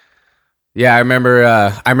 Yeah, I remember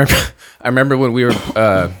I remember when we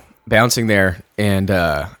were bouncing there, and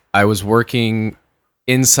I was working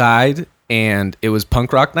inside, and it was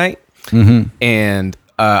punk rock night. Mm-hmm. And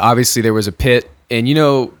obviously there was a pit, and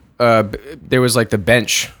there was like the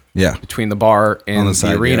bench between the bar and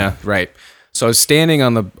the arena, right? So I was standing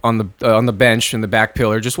on the bench in the back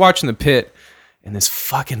pillar, just watching the pit, and this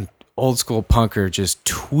fucking old school punker just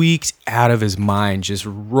tweaked out of his mind, just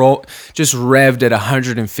revved at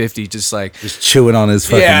 150, just chewing on his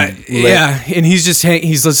fucking lip. Yeah, and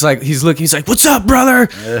he's like, "What's up, brother?"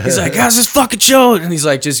 He's like, "How's this fucking show?" And he's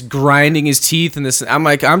like, just grinding his teeth, and this. I'm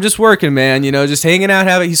like, "I'm just working, man, just hanging out,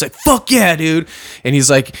 having." He's like, "Fuck yeah, dude," and he's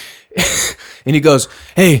like, and he goes,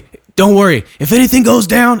 "Hey, don't worry, if anything goes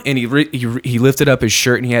down," and he lifted up his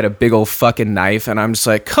shirt and he had a big old fucking knife, and I'm just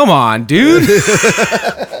like, "Come on, dude."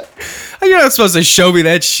 You're not supposed to show me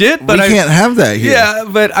that shit, but we can't have that here. Yeah,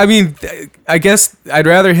 but I mean, I guess I'd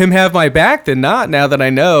rather him have my back than not. Now that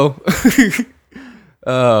I know.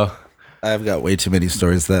 I've got way too many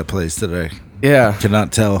stories to that place that I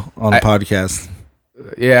cannot tell on a podcast.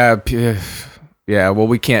 Yeah. Well,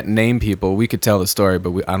 we can't name people. We could tell the story,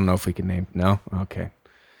 but I don't know if we can name. No, okay.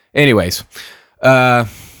 Anyways,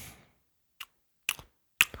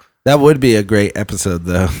 That would be a great episode,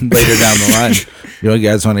 though. Later down the line, you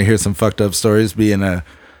guys want to hear some fucked up stories? Being a,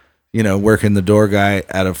 working the door guy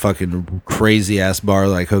at a fucking crazy ass bar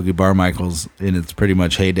like Hoagie Bar Michael's in its pretty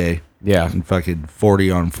much heyday. Yeah. And fucking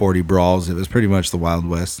 40-on-40 brawls. It was pretty much the Wild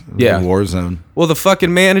West. Yeah. A war zone. Well, the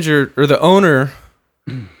fucking manager or the owner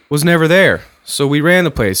was never there, so we ran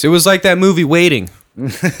the place. It was like that movie Waiting.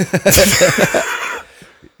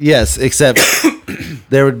 Yes, except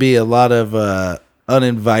there would be a lot of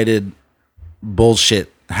uninvited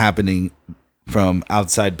bullshit happening from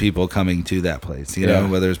outside people coming to that place,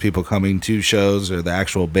 whether it's people coming to shows or the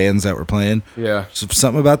actual bands that were playing. Yeah. So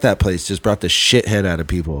something about that place just brought the shithead out of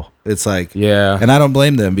people. It's like, yeah. And I don't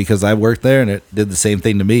blame them because I worked there and it did the same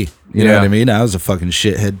thing to me. You know what I mean? I was a fucking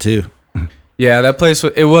shithead too. Yeah, that place,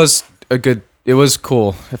 it was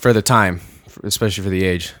cool for the time, especially for the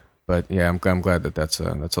age. But yeah, I'm glad that's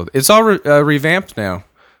all. It's all revamped now,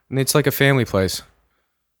 and it's like a family place.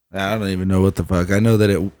 I don't even know what the fuck. I know that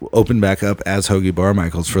it opened back up as Hoagie Bar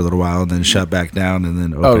Michael's for a little while and then shut back down and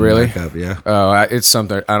then opened back up. Yeah. Oh, it's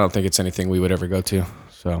something. I don't think it's anything we would ever go to.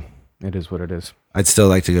 So it is what it is. I'd still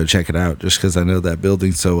like to go check it out just because I know that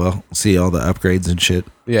building so well. See all the upgrades and shit.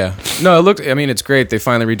 Yeah. No, it's great. They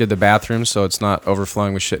finally redid the bathroom so it's not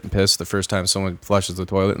overflowing with shit and piss the first time someone flushes the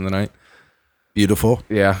toilet in the night. Beautiful.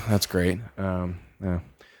 Yeah, that's great. Yeah.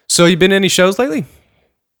 So you been to any shows lately?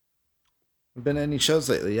 Been to any shows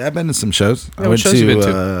lately? Yeah, I've been to some shows. Yeah, what shows you been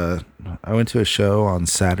to? I went to a show on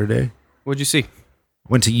Saturday. What'd you see?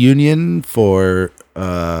 Went to Union for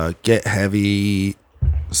Get Heavy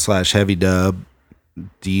 / Heavy Dub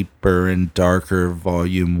Deeper and Darker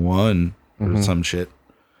Volume 1 or some shit.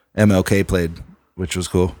 MLK played, which was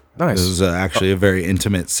cool. Nice. It was actually a very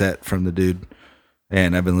intimate set from the dude.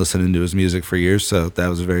 And I've been listening to his music for years, so that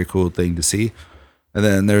was a very cool thing to see. And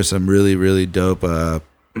then there's some really, really dope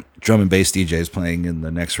drum and bass DJs playing in the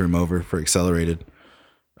next room over for Accelerated.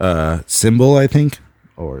 Symbol, I think,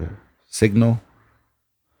 or Signal.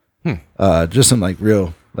 Just some like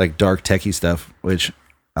real like dark techie stuff, which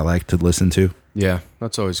I like to listen to. Yeah,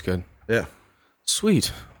 that's always good. Yeah.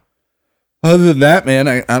 Sweet. Other than that, man,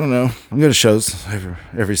 I don't know. I'm going to shows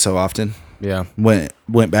every so often. Yeah.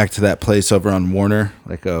 Went back to that place over on Warner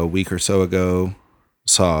like a week or so ago.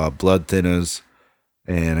 Saw Blood Thinners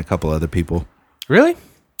and a couple other people. Really?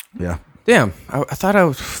 Yeah. Damn. I thought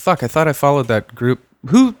I followed that group.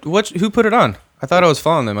 Who put it on? I thought I was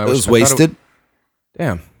following them. It was Wasted.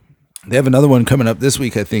 Damn. They have another one coming up this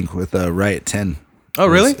week, I think, with Riot 10. Oh,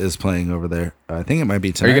 really? Is playing over there. I think it might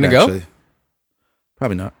be tonight. Are you going to go?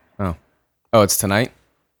 Probably not. Oh, it's tonight?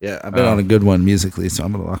 Yeah, I've been on a good one musically, so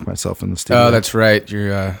I'm going to lock myself in the studio. Oh, that's right.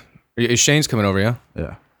 Is Shane's coming over, yeah?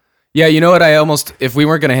 Yeah. Yeah, you know what? If we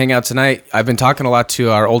weren't going to hang out tonight, I've been talking a lot to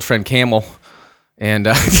our old friend Camel. And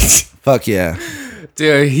fuck yeah.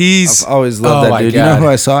 Dude, I've always loved that dude. God. You know who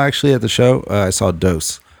I saw actually at the show? I saw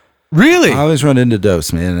Dose. Really? I always run into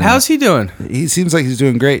Dose, man. How's he doing? He seems like he's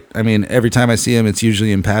doing great. I mean, every time I see him, it's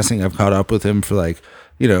usually in passing. I've caught up with him for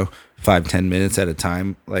 5-10 minutes at a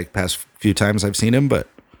time, like past few times I've seen him, but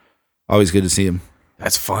always good to see him.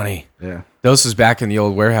 That's funny. Yeah. Dose is back in the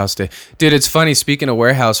old warehouse day. Dude, it's funny. Speaking of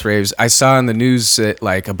warehouse raves, I saw in the news that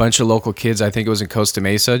like a bunch of local kids, I think it was in Costa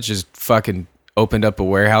Mesa, just fucking opened up a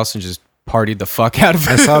warehouse and just partied the fuck out of it.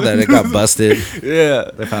 I saw that. It got busted. Yeah.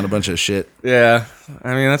 They found a bunch of shit. Yeah.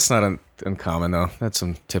 I mean, that's not uncommon, though. That's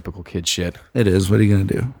some typical kid shit. It is. What are you going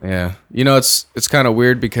to do? Yeah. It's kind of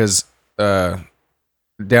weird because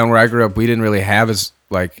down where I grew up, we didn't really have it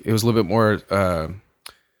was a little bit more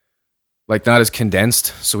not as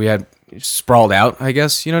condensed. So we had sprawled out, I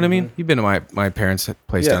guess. You know what I mean? You've been to my parents'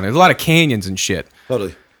 place down there. There's a lot of canyons and shit.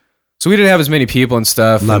 Totally. So we didn't have as many people and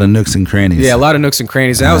stuff. A lot of nooks and crannies. Yeah, a lot of nooks and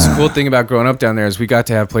crannies. And that was the cool thing about growing up down there is we got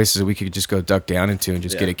to have places that we could just go duck down into and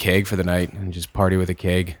just get a keg for the night and just party with a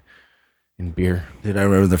keg and beer. Dude, I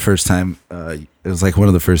remember the first time, it was like one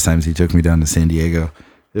of the first times he took me down to San Diego.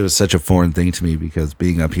 It was such a foreign thing to me because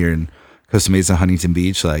being up here in Costa Mesa, Huntington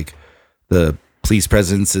Beach, like the police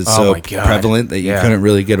presence is so prevalent that you couldn't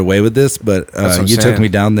really get away with this. But you took me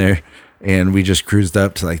down there. And we just cruised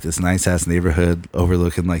up to like this nice ass neighborhood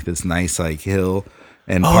overlooking like this nice like hill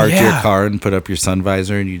and parked your car and put up your sun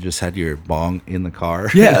visor and you just had your bong in the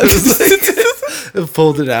car. Yeah. It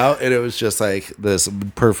pulled it out and it was just like this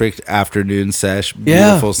perfect afternoon sesh,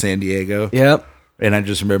 beautiful San Diego. Yep. And I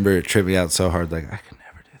just remember it tripped me out so hard. Like I could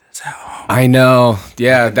never do this at home. I know.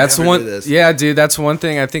 Yeah. That's the one. Yeah, dude. That's one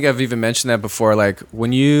thing. I think I've even mentioned that before. Like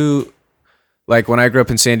when I grew up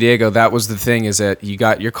in San Diego, that was the thing is that you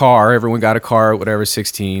got your car, everyone got a car at whatever,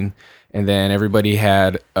 16, and then everybody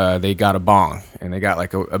had they got a bong, and they got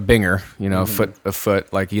like a binger, you know, a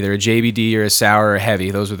foot, like either a JBD or a sour or a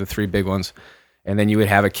heavy. Those were the three big ones. And then you would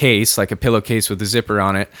have a case, like a pillowcase with a zipper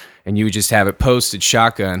on it, and you would just have it posted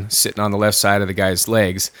shotgun sitting on the left side of the guy's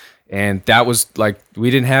legs. And that was like, we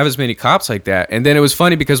didn't have as many cops like that. And then it was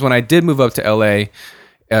funny because when I did move up to LA,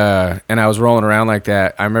 and I was rolling around like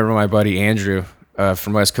that, I remember my buddy Andrew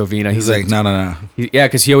from West Covina. He's like, no. Yeah,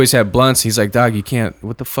 because he always had blunts. He's like, dog, you can't.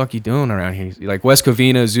 What the fuck you doing around here? He's like West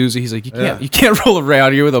Covina, Azusa. He's like, you can't roll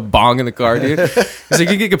around here with a bong in the car, dude. He's like,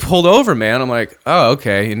 you get pulled over, man. I'm like, oh,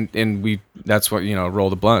 okay. And that's what, you know, roll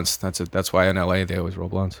the blunts. That's why in LA they always roll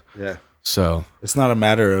blunts. Yeah. So it's not a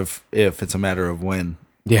matter of if, it's a matter of when.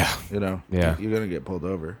 Yeah. You know. Yeah. You're gonna get pulled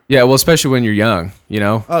over. Yeah. Well, especially when you're young. You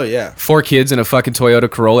know. Oh yeah. 4 kids in a fucking Toyota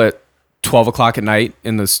Corolla at 12 o'clock at night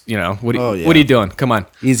in this, you know, what are you doing? Come on.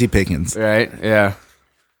 Easy pickings. Right? Yeah.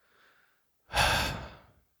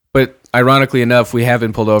 But ironically enough, we have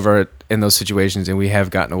been pulled over in those situations and we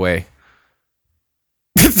have gotten away.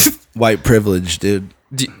 White privilege, dude.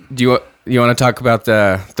 Do you want to talk about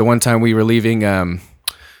the one time we were leaving the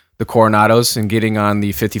Coronados and getting on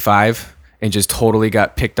the 55 and just totally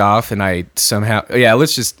got picked off, and I somehow we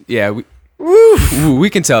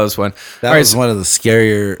can tell this one. That was one of the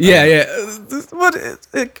scarier.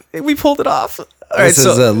 We pulled it off. This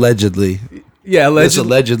is allegedly. Yeah, this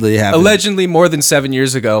allegedly happened. Allegedly, more than 7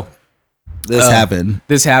 years ago, this happened.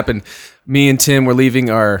 This happened. Me and Tim were leaving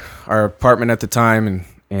our apartment at the time,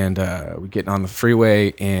 and we're getting on the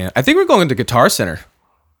freeway, and I think we're going to Guitar Center,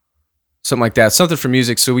 something like that, something for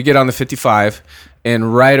music. So we get on the 55,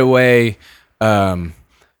 and right away, I'm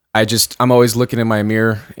always looking in my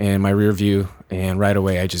mirror and my rear view, and right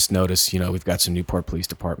away I just notice, you know, we've got some Newport Police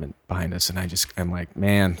Department behind us, and I'm like,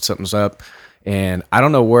 man, something's up. And I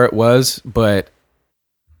don't know where it was, but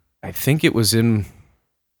I think it was in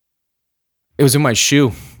my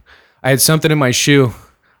shoe. I had something in my shoe.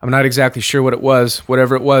 I'm not exactly sure what it was.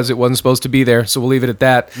 Whatever it wasn't supposed to be there, so we'll leave it at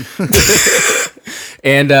that.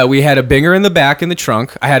 And we had a binger in the back in the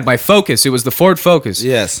trunk. I had my Focus. It was the Ford Focus.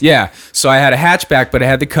 Yes. Yeah. So I had a hatchback, but I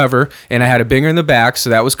had the cover, and I had a binger in the back, so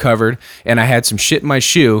that was covered. And I had some shit in my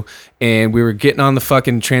shoe, and we were getting on the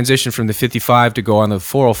fucking transition from the 55 to go on the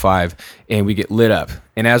 405, and we get lit up.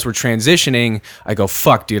 And as we're transitioning, I go,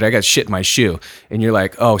 fuck, dude, I got shit in my shoe. And you're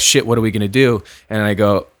like, oh, shit, what are we going to do? And I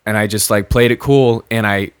go, and I just like played it cool.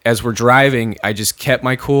 And as we're driving, I just kept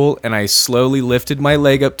my cool, and I slowly lifted my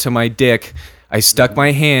leg up to my dick. I stuck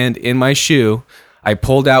my hand in my shoe. I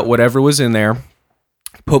pulled out whatever was in there,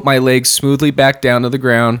 put my legs smoothly back down to the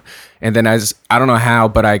ground. And then I don't know how,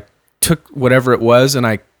 but I took whatever it was and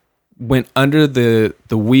I went under the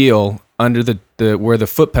wheel, under the where the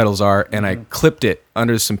foot pedals are, and I clipped it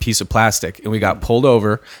under some piece of plastic, and we got pulled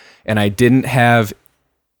over, and I didn't have,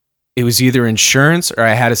 it was either insurance or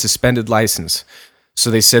I had a suspended license. So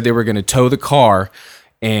they said they were going to tow the car,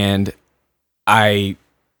 and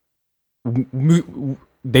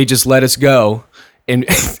they just let us go. And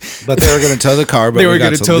but they were going to tow the car, but they were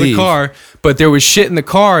going to tow the car, but there was shit in the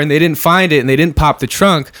car and they didn't find it, and they didn't pop the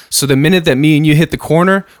trunk. So the minute that me and you hit the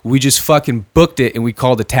corner, we just fucking booked it, and we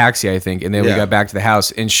called a taxi, I think, and then we got back to the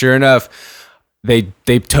house. And sure enough, they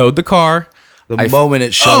towed the car. The moment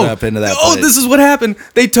it showed up into that place. This is what happened.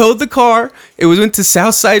 They towed the car. It went to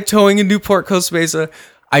Southside Towing in Newport, Costa Mesa.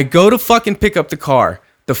 I go to fucking pick up the car.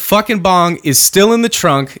 The fucking bong is still in the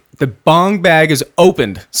trunk. The bong bag is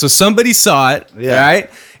opened. So somebody saw it,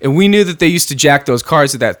 right? And we knew that they used to jack those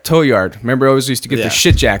cars at that tow yard. Remember, I always used to get the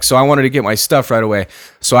shit jack. So I wanted to get my stuff right away.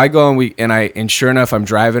 So I go and sure enough, I'm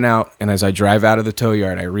driving out. And as I drive out of the tow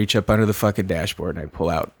yard, I reach up under the fucking dashboard and I pull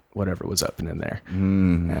out whatever was up and in there.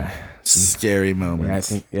 Scary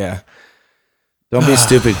moments. Yeah, I think, Don't be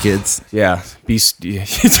stupid, kids. Yeah.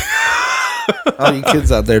 All you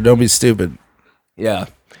kids out there, don't be stupid. Yeah.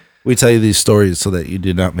 We tell you these stories so that you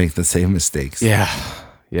do not make the same mistakes. Yeah.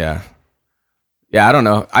 I don't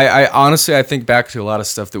know. I honestly, I think back to a lot of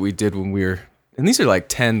stuff that we did when we were, and these are like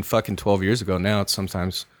 10 fucking 12 years ago now. It's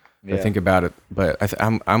sometimes I think about it, but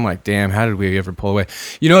I'm like, damn, how did we ever pull away?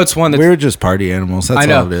 You know, it's one that we were just party animals. That's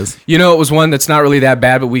all it is. You know, it was one that's not really that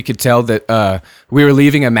bad, but we could tell that we were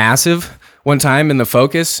leaving a Massive one time in the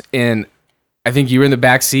Focus, and I think you were in the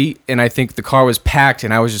back seat, and I think the car was packed,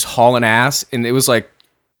 and I was just hauling ass, and it was like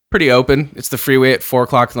pretty open. It's the freeway at 4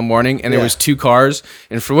 o'clock in the morning, and there was 2 cars,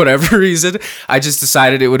 and for whatever reason, I just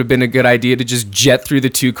decided it would have been a good idea to just jet through the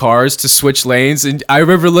 2 cars to switch lanes. And I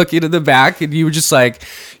remember looking at the back, and you were just like,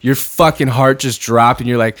 your fucking heart just dropped, and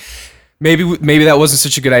you're like, maybe that wasn't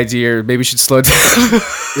such a good idea, or maybe we should slow down.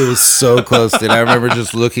 It was so close, dude. I remember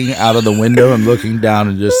just looking out of the window and looking down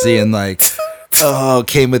and just seeing like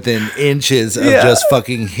came within inches of just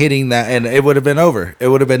fucking hitting that, and it would have been over. It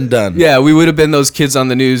would have been done. Yeah, we would have been those kids on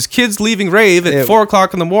the news. Kids leaving rave at 4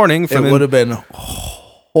 o'clock in the morning. It would have been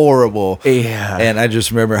horrible. Yeah. And I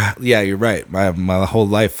just remember, yeah, you're right. My whole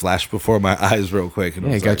life flashed before my eyes real quick. And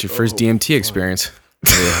Yeah, you got your first DMT experience.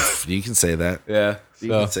 Yeah, you can say that. Yeah. You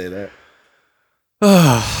can say that.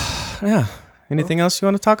 Yeah. Anything else you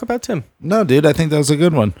want to talk about, Tim? No, dude, I think that was a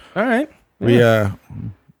good one. All right. We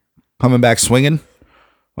coming back swinging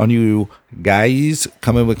on you guys,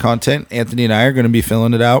 coming with content. Anthony and I are going to be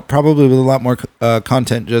filling it out, probably with a lot more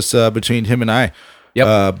content just between him and I.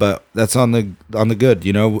 Yep. But that's on the good.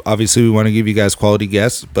 You know, obviously we want to give you guys quality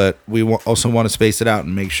guests, but we also want to space it out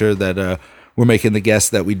and make sure that we're making the guests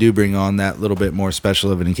that we do bring on that little bit more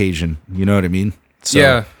special of an occasion. You know what I mean? So,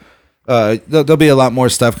 yeah. There'll be a lot more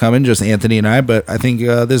stuff coming, just Anthony and I, but I think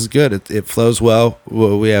this is good. It flows well.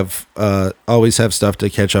 We have always have stuff to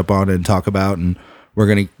catch up on and talk about, and we're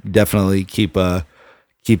going to definitely keep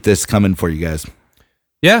this coming for you guys.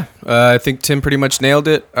 Yeah, I think Tim pretty much nailed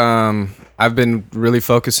it. I've been really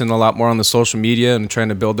focusing a lot more on the social media and trying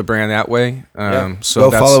to build the brand that way. So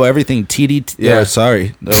go follow everything. TD. Yeah.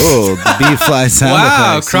 Sorry. Oh, the bee fly sound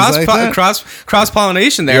wow, effects. cross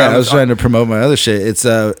pollination there. Yeah, I was trying to promote my other shit. It's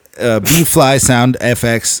bee fly sound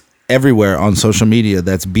FX everywhere on social media.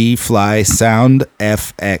 That's bee fly sound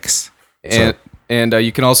FX. And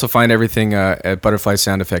you can also find everything at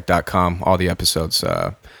butterflysoundeffect.com, all the episodes.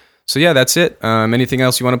 So yeah, that's it. Anything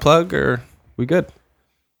else you want to plug, or we good?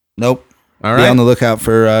 Nope. All Be right. on the lookout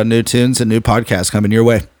for new tunes and new podcasts coming your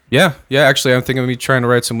way. Yeah. Actually, I'm thinking of me trying to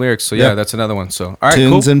write some lyrics. So yeah, that's another one. So all right,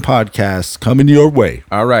 tunes cool. and podcasts coming your way.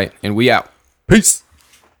 All right, and we out. Peace.